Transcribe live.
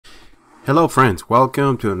Hello friends,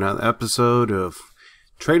 welcome to another episode of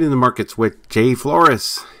Trading the Markets with J.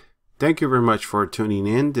 Flores. Thank you very much for tuning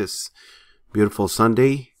in this beautiful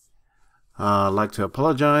Sunday. I'd like to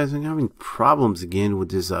apologize. I'm having problems again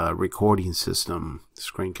with this recording system,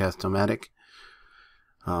 Screencast-O-Matic.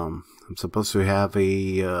 I'm supposed to have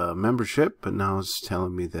a membership, but now it's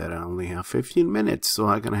telling me that I only have 15 minutes, so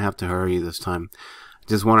I'm going to have to hurry this time.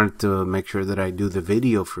 Just wanted to make sure that I do the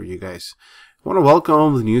video for you guys. I want to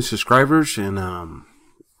welcome the new subscribers and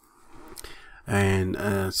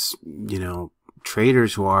you know,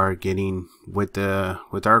 traders who are getting with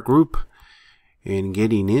our group and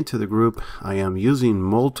getting into the group. I am using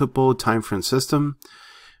multiple time frame system,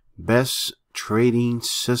 best trading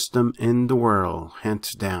system in the world,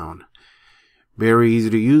 hands down. Very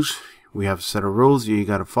easy to use. We have a set of rules you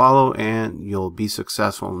got to follow, and you'll be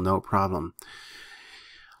successful, no problem.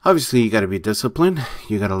 Obviously, you got to be disciplined.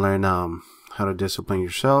 You got to learn how to discipline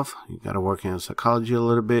yourself. You got to work on psychology a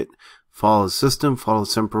little bit, follow the system, follow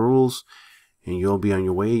simple rules, and you'll be on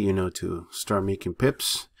your way, you know, to start making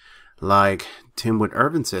pips. Like Tim with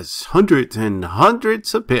Irvin says, hundreds and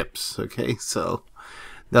hundreds of pips. Okay, so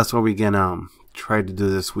that's what we can try to do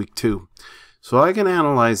this week too. So I can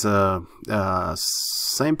analyze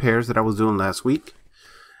same pairs that I was doing last week.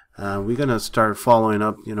 We're gonna start following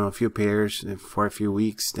up, you know, a few pairs for a few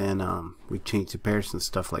weeks. Then we change the pairs and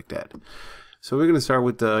stuff like that. So we're gonna start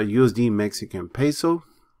with the USD Mexican Peso.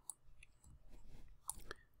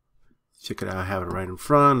 Check it out. I have it right in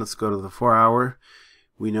front. Let's go to the 4-hour.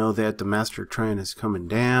 We know that the master trend is coming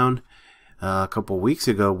down. A couple of weeks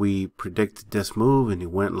ago, we predicted this move, and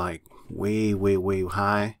it went like way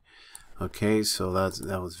high. Okay, so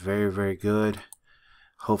that was very good.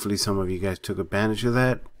 Hopefully, some of you guys took advantage of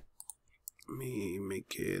that. Let me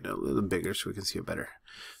make it a little bigger so we can see it better.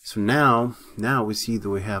 So now we see that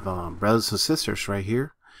we have brothers and sisters right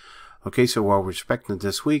here. Okay, so while we're expecting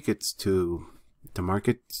this week, it's to the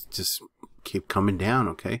market just keep coming down.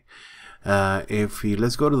 Okay,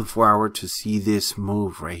 let's go to the 4-hour to see this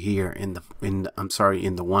move right here in the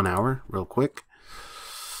 1 hour real quick.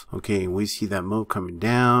 Okay, we see that move coming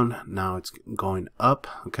down. Now it's going up.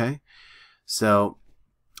 Okay, so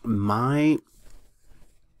my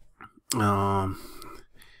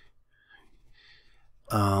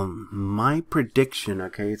my prediction,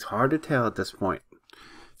 okay, it's hard to tell at this point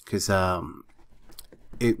because when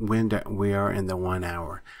we are in the 1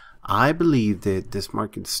 hour. I believe that this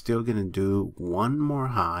market is still going to do one more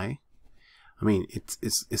high. I mean,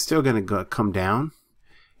 it's still going to come down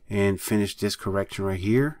and finish this correction right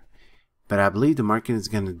here, but I believe the market is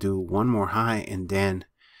going to do one more high and then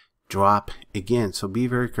drop again. So be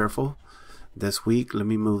very careful this week. Let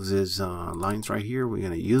me move these lines right here. We're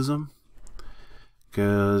going to use them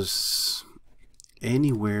because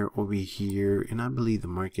anywhere over here, and I believe the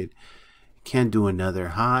market can do another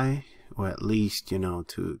high, or at least, you know,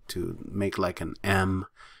 to make like an M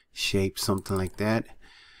shape, something like that.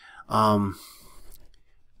 But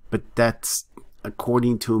that's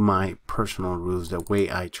according to my personal rules, the way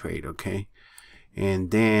I trade. Okay,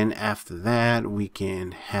 and then after that we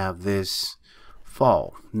can have this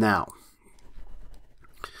fall. Now,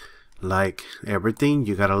 like everything,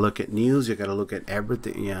 you got to look at news, you got to look at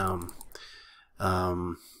everything.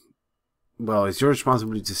 Well, it's your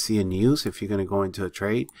responsibility to see a news if you're going to go into a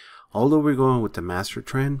trade. Although we're going with the master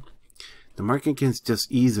trend, the market can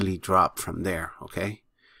just easily drop from there. Okay,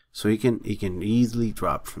 so it can easily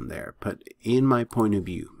drop from there. But in my point of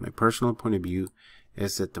view, my personal point of view,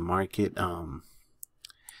 is that the market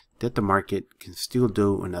can still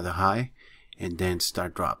do another high and then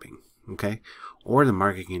start dropping. Okay, or the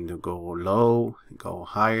market can go low, go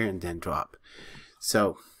higher, and then drop.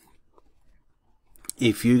 So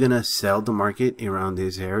if you're gonna sell the market around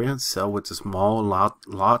this area, sell with the small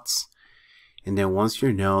lots, and then once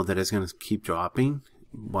you know that it's gonna keep dropping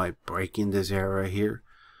by breaking this area right here,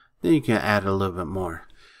 then you can add a little bit more.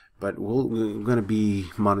 But we're gonna be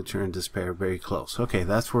monitoring this pair very close. Okay,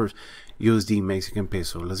 that's for USD Mexican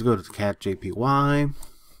Peso. Let's go to the CAD JPY.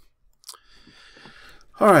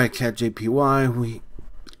 All right, CAD JPY.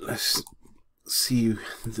 Let's see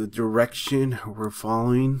the direction we're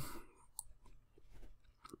following.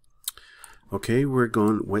 Okay, we're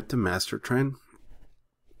going with the master trend.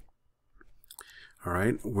 All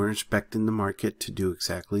right, we're expecting the market to do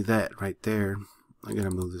exactly that right there. I'm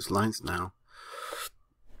gonna move these lines now.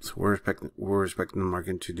 So we're expecting the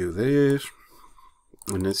market to do this,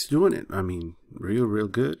 and it's doing it. I mean, real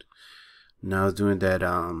good. Now it's doing that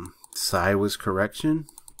sideways correction.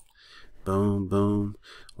 Boom, boom.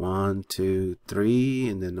 1, 2, 3,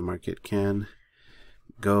 and then the market can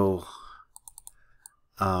go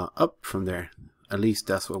up from there. At least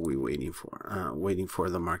that's what we're waiting for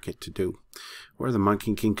the market to do, where the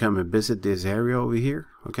monkey can come and visit this area over here.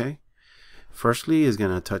 Okay, firstly is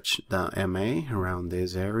going to touch the MA around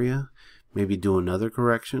this area, maybe do another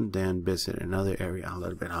correction, then visit another area a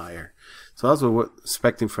little bit higher. So that's what we're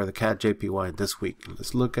expecting for the CAD JPY this week.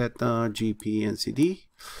 Let's look at the GP and CD.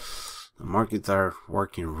 The markets are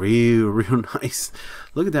working real nice.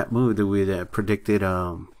 Look at that move that we predicted.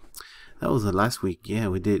 That was the last week. Yeah,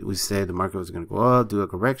 we said the market was going to go up, do a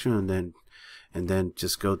correction, and then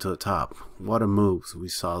just go to the top. What a moves we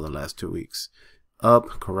saw the last 2 weeks.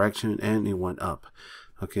 Up, correction, and it went up.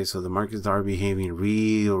 Okay, so the markets are behaving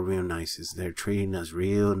real nice. They're treating us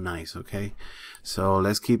real nice. Okay, so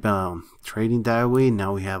let's keep trading that way.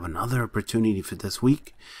 Now we have another opportunity for this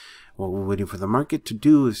week. What we're waiting for the market to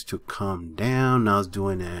do is to come down. Now it's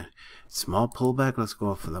doing a small pullback. Let's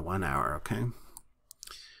go for the 1 hour. Okay,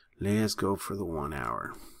 let's go for the 1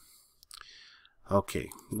 hour. Okay,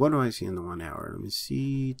 what do I see in the 1 hour? Let me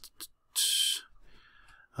see.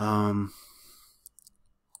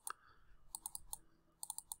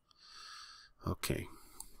 Okay,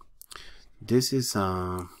 this is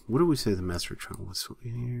what do we say the master trend was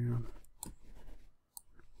here?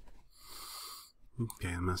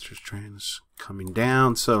 Okay, the master trend is coming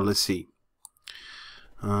down. So let's see.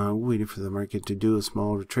 Waiting for the market to do a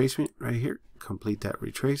small retracement right here. Complete that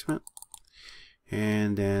retracement,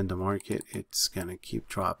 and then the market, it's gonna keep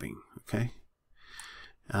dropping. Okay,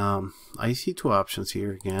 I see two options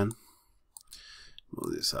here again.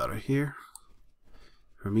 Move this out of here.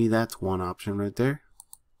 For me, that's one option right there.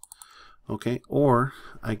 Okay, or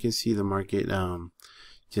I can see the market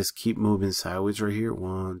just keep moving sideways right here.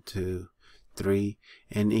 1, 2, 3,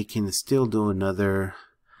 and it can still do another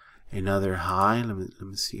high. Let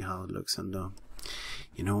me see how it looks on the.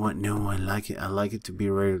 You know what? No, I like it. I like it to be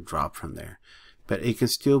ready to drop from there. But it can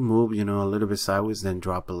still move, you know, a little bit sideways, then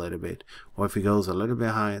drop a little bit. Or if it goes a little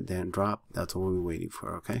bit higher, then drop. That's what we're waiting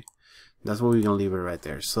for. Okay. That's what we're going to leave it right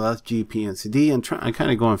there. So that's GP and CD. I'm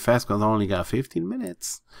kind of going fast because I only got 15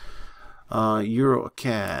 minutes. Euro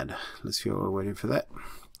CAD. Let's see what we're waiting for that.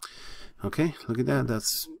 Okay, look at that.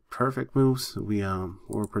 That's perfect moves. We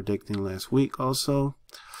were predicting last week also.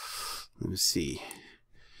 Let me see.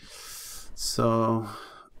 So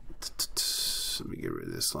let me get rid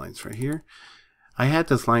of this lines right here. I had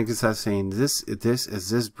this line because I was saying as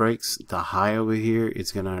this breaks the high over here,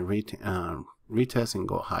 it's gonna retest and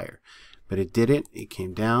go higher. But it didn't. It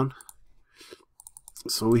came down.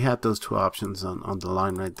 So we had those two options on the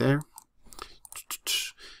line right there.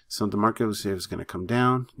 So the market was going to come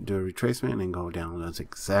down, do a retracement, and then go down. That's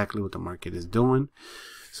exactly what the market is doing.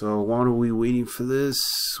 So what are we waiting for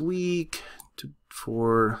this week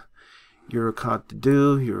for EuroCAD to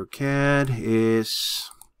do? EuroCAD is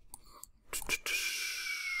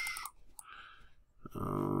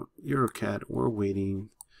EuroCAD. We're waiting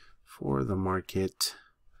for the market.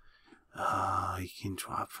 You can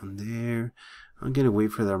drop from there. I'm gonna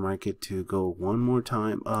wait for the market to go one more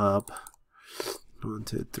time up. 1,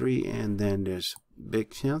 2, 3, and then there's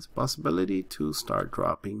big chance possibility to start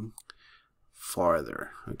dropping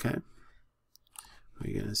farther. Okay,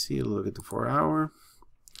 we're gonna see a look at the 4 hour.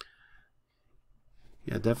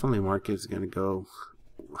 Yeah, definitely market's gonna go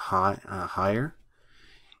higher,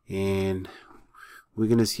 and we're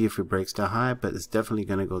gonna see if it breaks the high, but it's definitely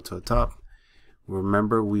gonna go to the top.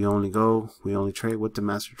 Remember, we only trade with the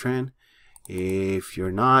master trend. If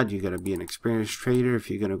you're not, you gotta be an experienced trader if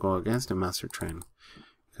you're gonna go against the master trend,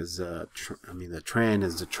 because the trend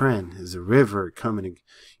is the river coming.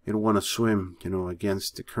 You don't want to swim, you know,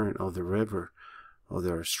 against the current of the river or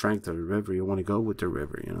the strength of the river. You want to go with the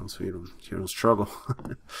river, you know, so you don't struggle.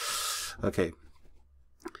 Okay,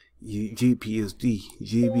 GBP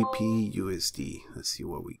USD. Let's see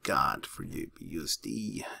what we got for GBP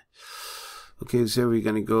USD. Okay, so we're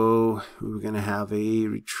gonna have a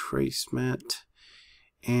retracement,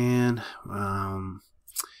 and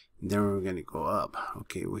then we're gonna go up.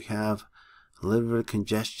 Okay, we have a little bit of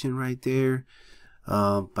congestion right there,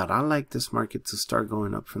 but I like this market to start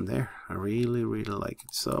going up from there. I really like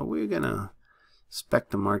it. So we're gonna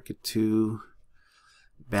expect the market to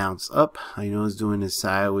bounce up. I know it's doing a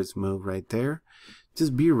sideways move right there.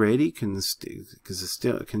 Just be ready, because it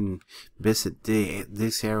still can visit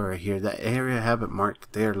this area here. That area I have it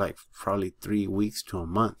marked there like probably 3 weeks to a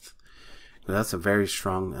month. So that's a very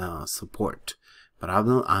strong support. But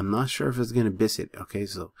I'm not sure if it's gonna visit. Okay,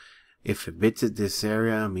 so if it visits this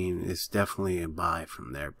area, I mean, it's definitely a buy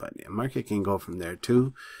from there. But the market can go from there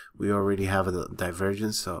too. We already have a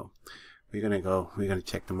divergence, so we're gonna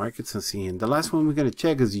check the markets and see. And the last one we're gonna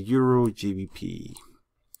check is Euro GBP.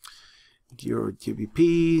 your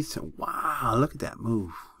GBP. So, wow, look at that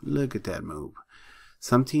move. Look at that move.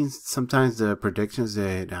 Sometimes the predictions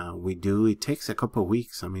that we do, it takes a couple of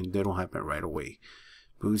weeks. I mean, they don't happen right away.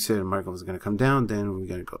 But we said the market was going to come down, then we're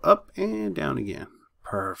going to go up and down again.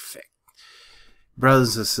 Perfect.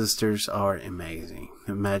 Brothers and sisters are amazing.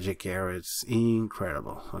 The magic era is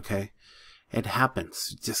incredible. Okay, it happens.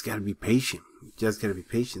 You just got to be patient. You just got to be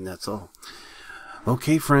patient. That's all.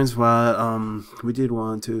 Okay, friends. Well, we did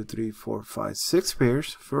 1, 2, 3, 4, 5, 6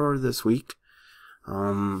 pairs for this week.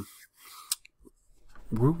 We're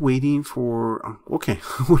waiting for, okay,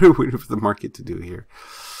 we're waiting for the market to do here.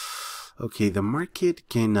 Okay, the market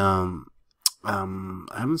can, I'm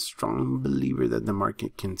a strong believer that the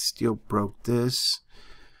market can still broke this,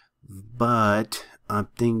 but I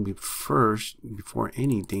think before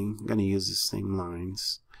anything, I'm gonna use the same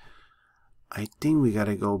lines. I think we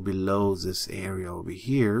gotta go below this area over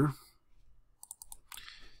here.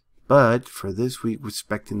 But for this week, we're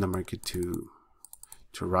expecting the market to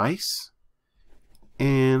rise.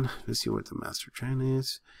 And let's see what the master trend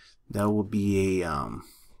is. That will be a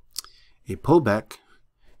pullback.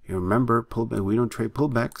 You remember, pullback. We don't trade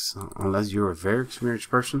pullbacks unless you're a very experienced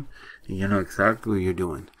person and you know exactly what you're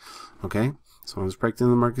doing. Okay, so I'm expecting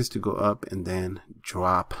the markets to go up and then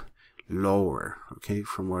drop lower. Okay,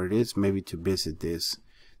 from where it is, maybe to visit this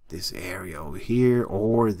area over here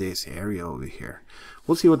or this area over here.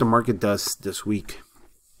 We'll see what the market does this week.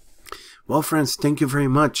 Well, friends, thank you very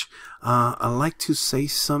much. I'd like to say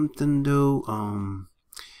something though.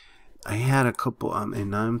 I had a couple,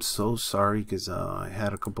 and I'm so sorry because I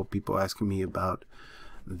had a couple people asking me about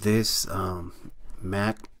this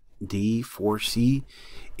MACD4C.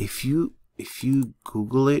 If you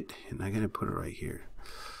Google it, and I'm gonna put it right here.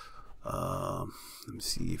 Let me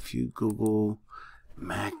see. If you Google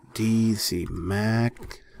MACD, see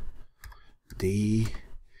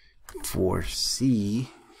MACD4C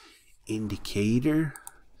indicator.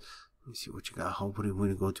 Let me see what you got. Hopefully we're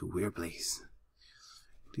gonna go to weird place.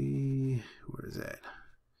 Where is that?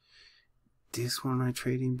 This one I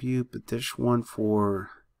trading view, but there is one for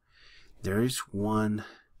MT4,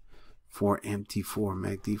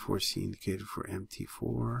 MACD4C indicator for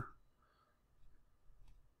MT4.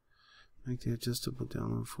 MACD adjustable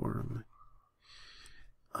download for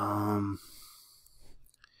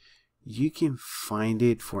you can find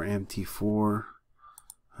it for MT4.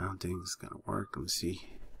 I don't think it's gonna work. Let me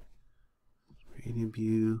see. Trading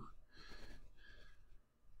view.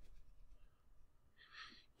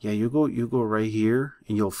 Yeah, you go right here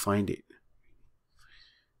and you'll find it.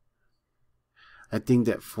 I think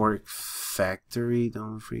that Forex Factory,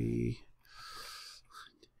 don't free.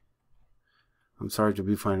 I'm sorry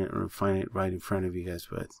to find it right in front of you guys,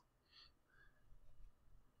 but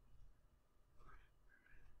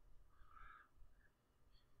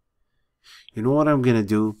you know what I'm gonna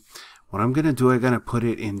do? I'm gonna put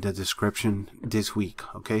it in the description this week.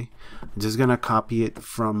 Okay, I'm just gonna copy it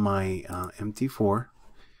from my MT4.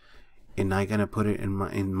 And I'm gonna put it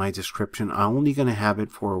in my description. I'm only gonna have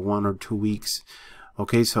it for 1 or 2 weeks.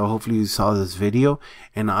 Okay, so hopefully you saw this video.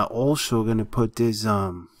 And I also gonna put this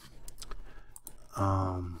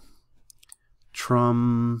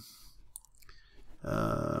Trump,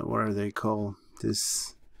 what are they called?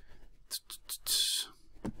 This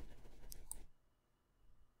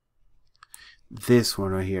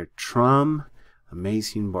one right here, Trump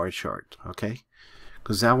amazing bar chart. Okay,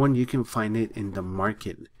 because that one you can find it in the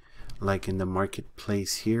market, like in the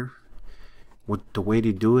marketplace here. What the way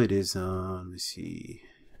to do it is, let me see.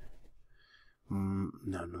 No,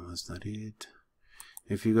 that's not it.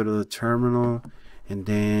 If you go to the terminal and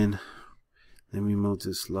then let me move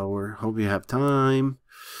this lower. Hope you have time.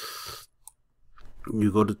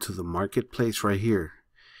 You go to the marketplace right here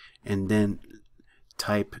and then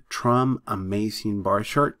type Trump amazing bar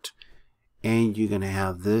chart, and you're gonna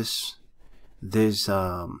have this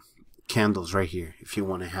candles right here if you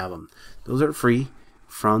want to have them. Those are free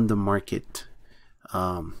from the market.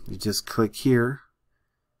 You just click here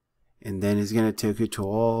and then it's gonna take you to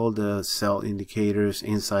all the sell indicators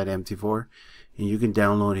inside MT4, and you can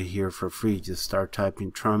download it here for free. Just start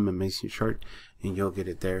typing Trump amazing chart and you'll get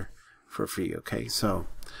it there for free. Okay, so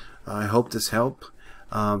I hope this helped.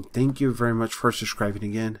 Thank you very much for subscribing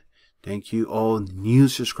again. Thank you all new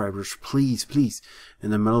subscribers. Please in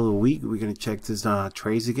the middle of the week we're gonna check this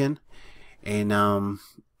trades again, and I'm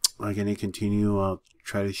gonna continue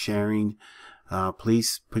try to sharing.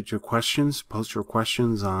 Please put your questions, post your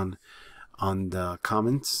questions on the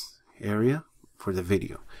comments area for the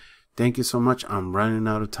video. Thank you so much. I'm running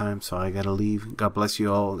out of time, so I gotta leave. God bless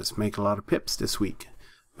you all. Let's make a lot of pips this week.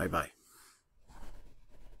 Bye bye.